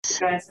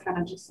guys kind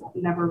of just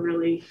never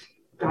really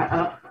got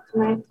up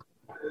tonight?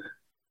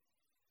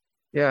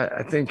 Yeah,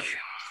 I think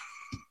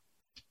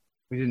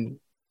we didn't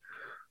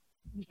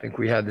think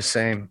we had the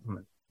same. I'm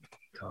going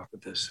to talk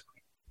with this.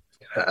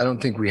 I don't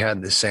think we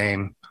had the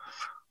same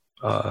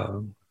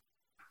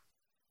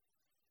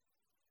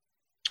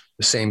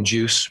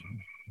juice.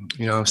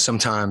 You know,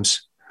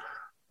 sometimes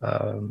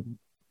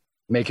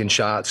making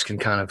shots can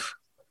kind of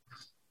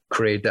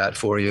create that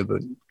for you,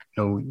 but you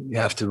know, you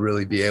have to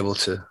really be able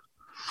to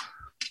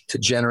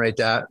generate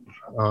that.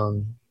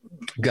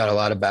 Got a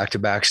lot of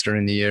back-to-backs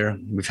during the year.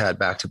 We've had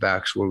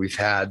back-to-backs where we've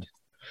had,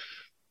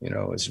 you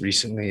know, as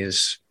recently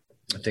as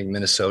I think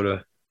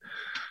Minnesota,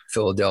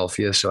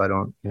 Philadelphia. So I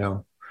don't, you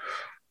know,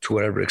 to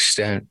whatever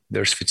extent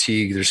there's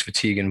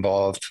fatigue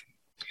involved,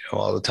 you know,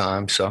 all the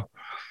time. So,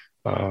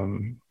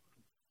 you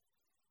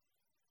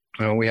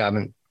know, we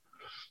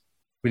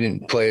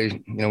didn't play,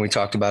 you know, we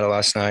talked about it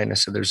last night and I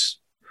said there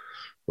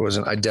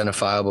wasn't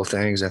identifiable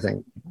things. I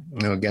think,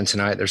 you know, again,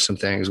 tonight, there's some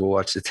things we'll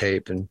watch the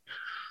tape. And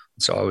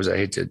so I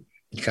hate to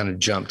kind of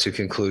jump to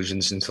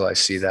conclusions until I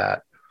see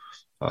that.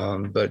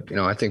 But, you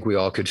know, I think we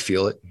all could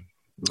feel it.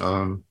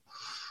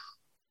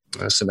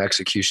 Some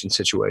execution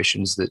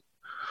situations that,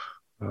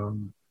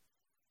 you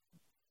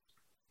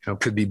know,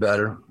 could be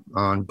better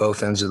on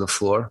both ends of the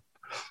floor.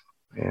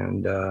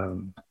 And,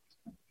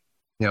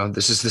 you know,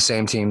 this is the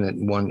same team that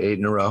won 8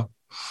 in a row.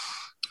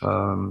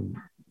 You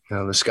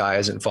know, the sky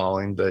isn't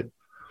falling, but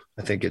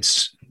I think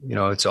it's, you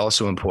know, it's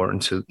also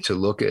important to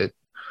look at,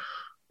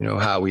 you know,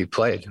 how we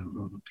played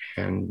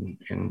and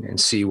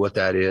see what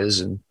that is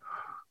and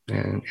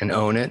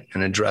own it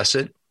and address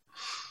it.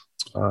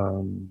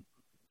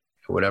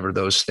 Whatever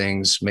those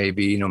things may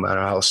be, no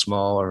matter how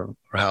small or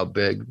how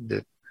big,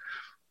 that,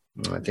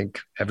 you know, I think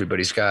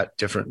everybody's got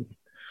different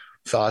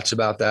thoughts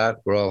about that.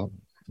 We're all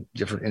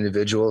different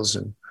individuals,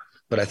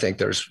 but I think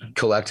there's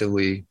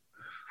collectively,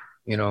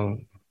 you know,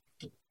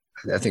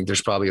 I think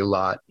there's probably a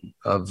lot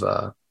of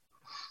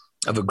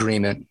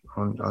agreement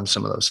on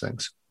some of those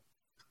things.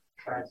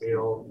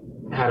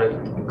 Had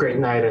a great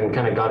night and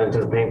kind of got into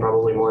the paint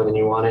probably more than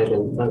you wanted.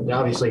 And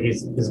obviously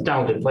he's a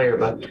talented player,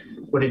 but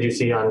what did you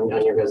see on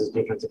your guys'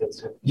 defense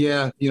against him?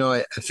 Yeah, you know,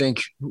 I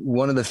think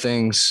one of the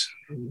things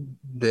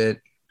that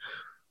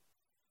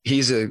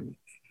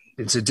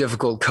it's a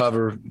difficult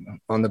cover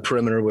on the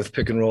perimeter with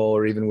pick and roll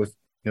or even with,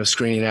 you know,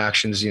 screening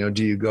actions. You know,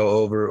 do you go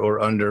over or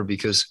under?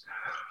 Because,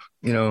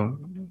 you know,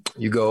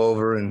 you go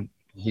over and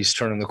he's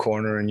turning the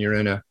corner and you're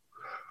in a,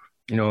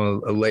 you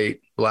know, a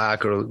late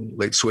black or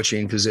late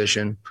switching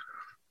position.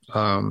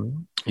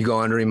 You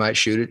go under, he might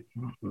shoot it,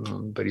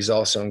 but he's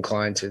also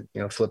inclined to,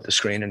 you know, flip the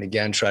screen and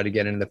again, try to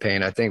get into the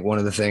paint. I think one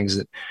of the things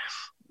that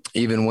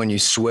even when you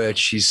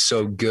switch, he's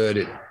so good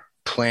at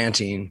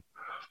planting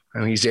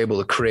and he's able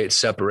to create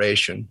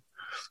separation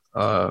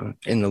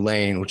in the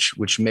lane,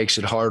 which makes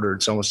it harder.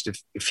 It's almost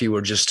if he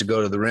were just to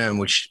go to the rim,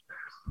 which,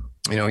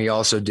 you know, he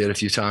also did a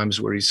few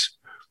times where he's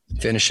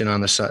finishing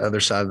on the other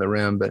side of the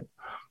rim. But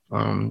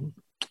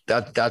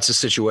that's a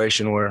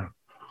situation where,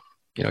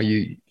 you know,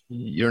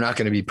 you're not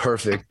going to be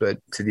perfect, but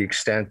to the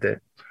extent that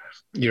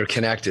you're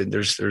connected,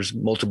 there's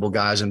multiple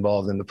guys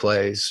involved in the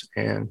plays.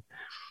 And,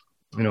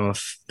 you know,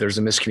 if there's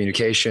a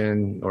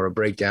miscommunication or a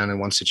breakdown in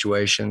one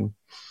situation,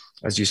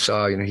 as you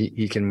saw, you know,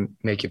 he can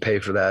make you pay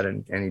for that.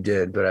 And he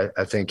did, but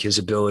I think his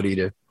ability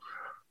to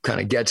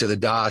kind of get to the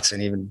dots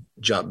and even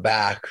jump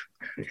back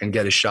and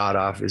get a shot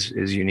off is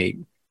unique.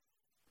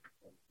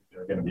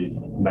 They're going to be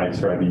nights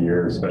throughout the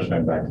year, especially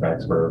on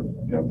back-to-backs where,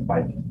 you know,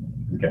 Mike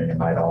is getting a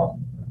night off.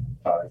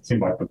 It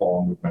seemed like the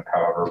ball movement,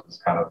 however,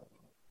 was kind of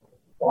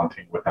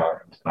wanting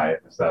without him tonight.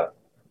 Is that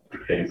the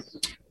case?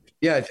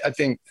 Yeah, I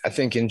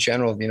think in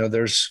general, you know,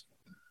 there's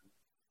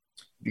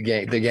the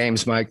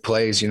games Mike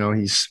plays, you know,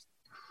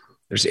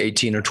 there's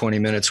 18 or 20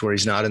 minutes where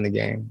he's not in the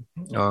game.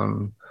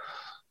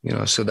 You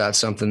know, so that's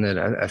something that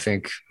I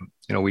think,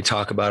 you know, we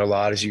talk about a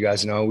lot, as you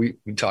guys know, we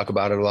talk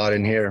about it a lot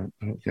in here,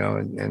 you know,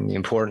 and the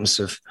importance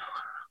of,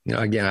 you know,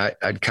 again,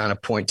 I'd kind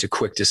of point to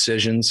quick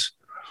decisions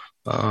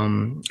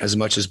as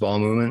much as ball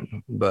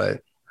movement,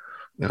 but,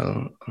 you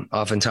know,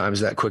 oftentimes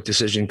that quick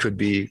decision could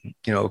be,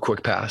 you know, a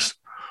quick pass.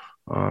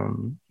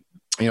 You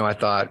know, I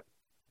thought,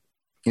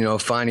 you know,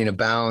 finding a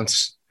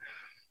balance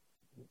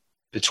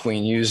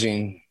between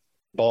using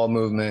ball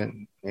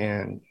movement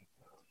and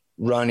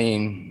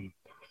running,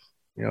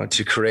 you know,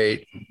 to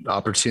create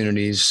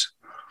opportunities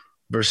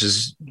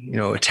versus, you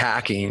know,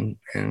 attacking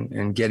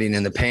and getting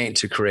in the paint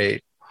to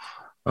create,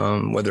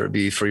 whether it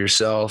be for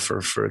yourself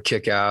or for a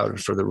kick out or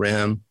for the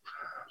rim.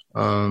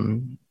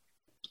 You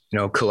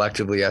know,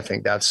 collectively, I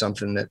think that's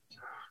something that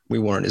we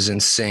weren't as in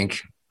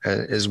sync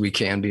as we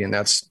can be. And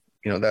that's,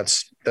 you know,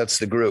 that's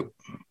the group,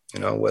 you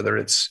know, whether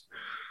it's,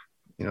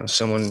 you know,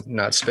 someone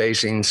not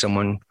spacing,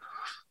 someone,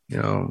 you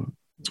know,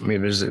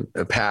 maybe there's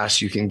a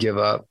pass you can give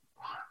up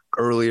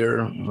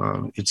earlier.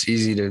 It's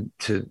easy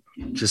to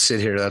sit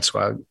here. That's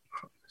why I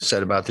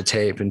said about the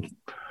tape and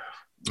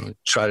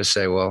try to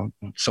say, well,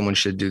 someone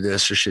should do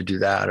this or should do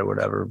that or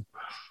whatever.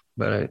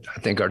 But I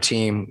think our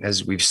team,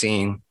 as we've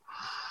seen,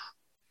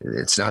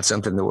 it's not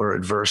something that we're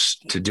adverse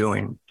to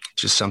doing.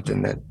 It's just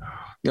something that,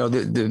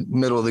 the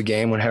middle of the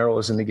game when Harrell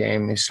was in the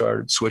game, they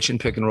started switching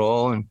pick and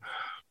roll,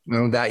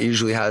 and that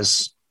usually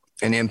has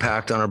an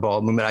impact on our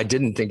ball movement. I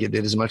didn't think it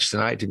did as much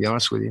tonight, to be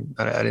honest with you.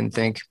 I didn't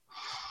think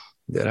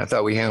that. I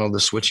thought we handled the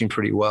switching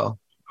pretty well.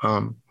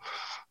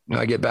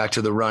 I get back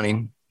to the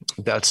running.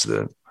 That's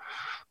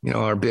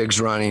our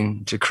bigs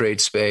running to create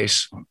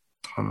space.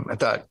 I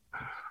thought,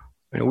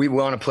 we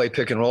want to play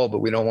pick and roll, but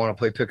we don't want to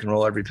play pick and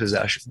roll every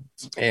possession.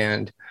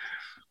 And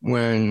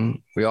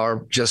when we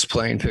are just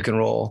playing pick and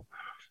roll,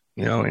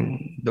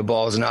 and the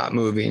ball is not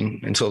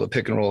moving until the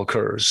pick and roll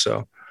occurs.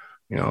 So,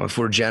 if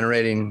we're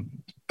generating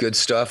good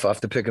stuff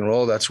off the pick and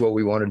roll, that's what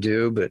we want to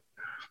do. But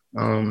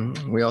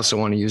we also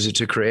want to use it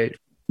to create,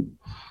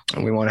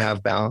 and we want to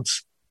have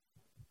balance.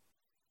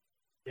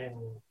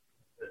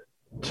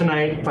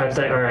 Tonight,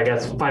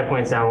 5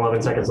 points down,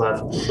 11 seconds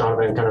left.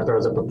 Donovan kind of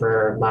throws up a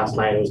prayer. Last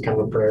night, it was kind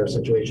of a prayer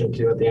situation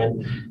too at the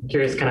end.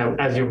 Curious, kind of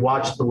as you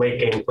watch the late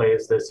game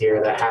plays this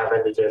year that have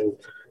ended in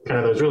kind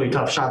of those really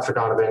tough shots for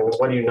Donovan,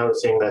 what are you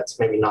noticing that's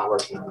maybe not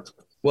working out?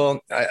 Well,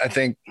 I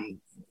think,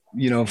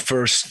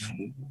 first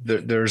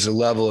there's a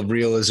level of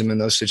realism in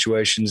those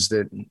situations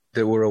that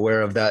we're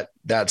aware of.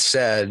 That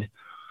said,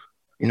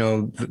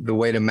 the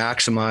way to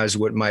maximize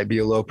what might be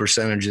a low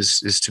percentage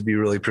is to be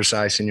really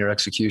precise in your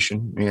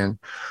execution. And,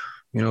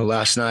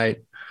 last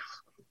night,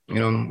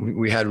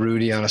 we had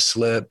Rudy on a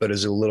slip, but it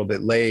was a little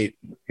bit late.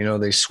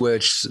 They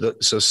switched.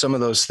 So some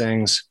of those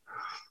things,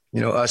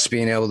 us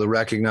being able to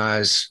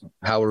recognize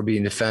how we're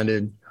being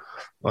defended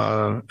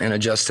and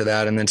adjust to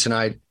that. And then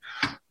tonight,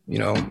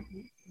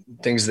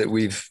 things that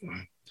we've,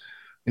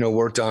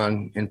 worked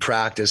on in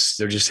practice,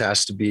 there just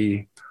has to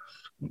be,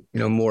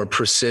 more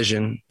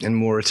precision and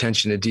more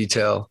attention to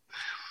detail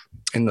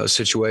in those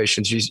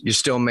situations. You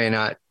still may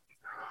not,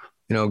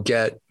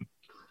 get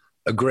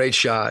a great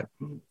shot,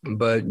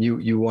 but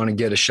you want to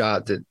get a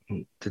shot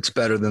that's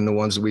better than the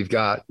ones that we've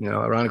got.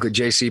 Ironically,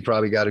 JC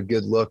probably got a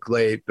good look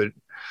late, but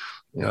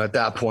at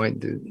that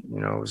point, it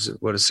was a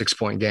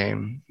 6-point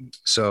game.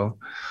 So,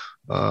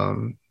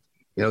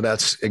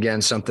 that's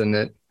again, something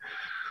that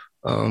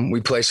we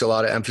place a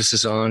lot of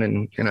emphasis on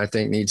and I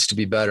think needs to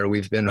be better.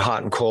 We've been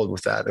hot and cold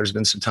with that. There's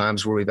been some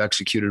times where we've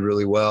executed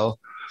really well.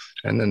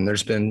 And then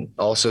there's been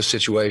also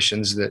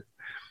situations that,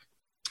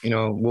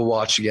 we'll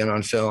watch again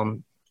on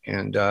film.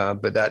 And,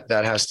 but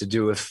that has to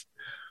do with,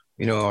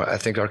 I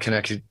think our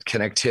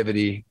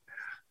connectivity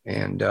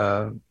and,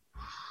 and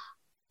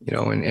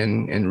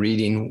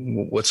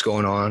reading what's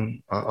going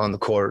on the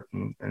court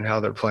and how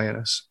they're playing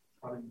us.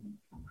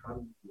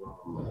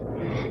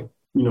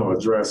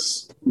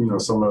 Address,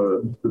 some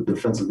of the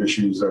defensive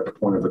issues at the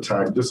point of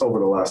attack just over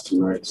the last 2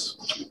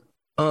 nights?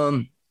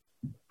 I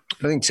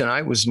think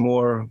tonight was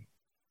more,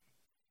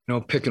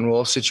 pick and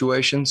roll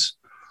situations.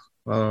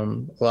 A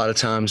lot of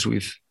times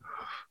we've,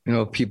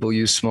 people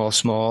use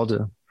small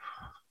to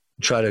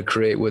try to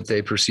create what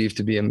they perceive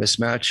to be a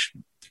mismatch.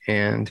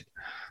 And,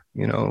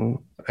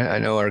 I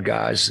know our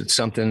guys, it's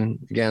something,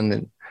 again,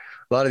 that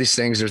a lot of these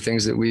things are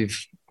things that we've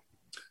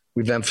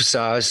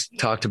emphasized,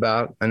 talked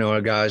about. I know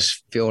our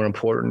guys feel are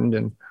important.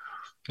 And,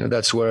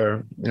 that's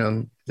where,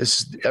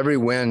 every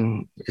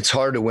win, it's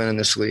hard to win in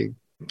this league.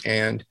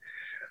 And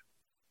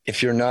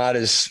if you're not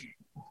as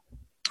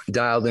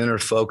dialed in or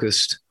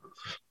focused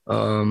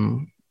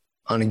on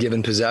a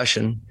given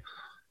possession,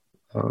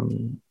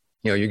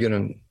 you're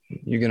going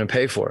to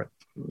pay for it.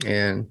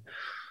 And,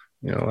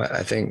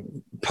 I think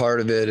part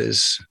of it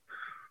is,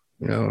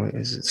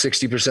 is it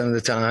 60% of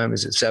the time?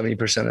 Is it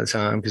 70% of the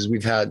time? Because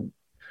we've had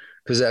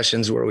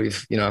possessions where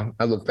we've,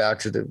 I look back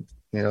to the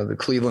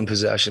Cleveland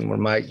possession where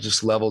Mike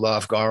just leveled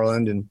off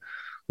Garland and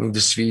moved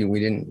his feet. We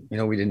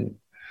didn't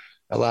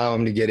allow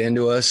him to get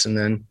into us. And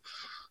then,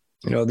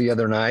 the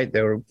other night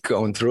they were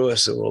going through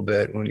us a little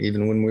bit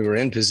even when we were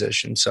in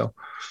position. So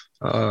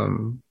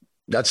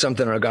that's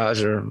something our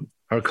guys are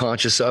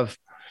conscious of.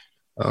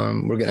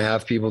 We're going to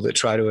have people that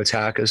try to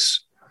attack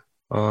us.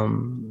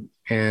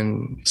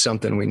 And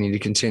something we need to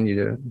continue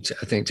to,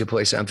 I think, to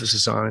place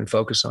emphasis on and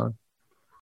focus on.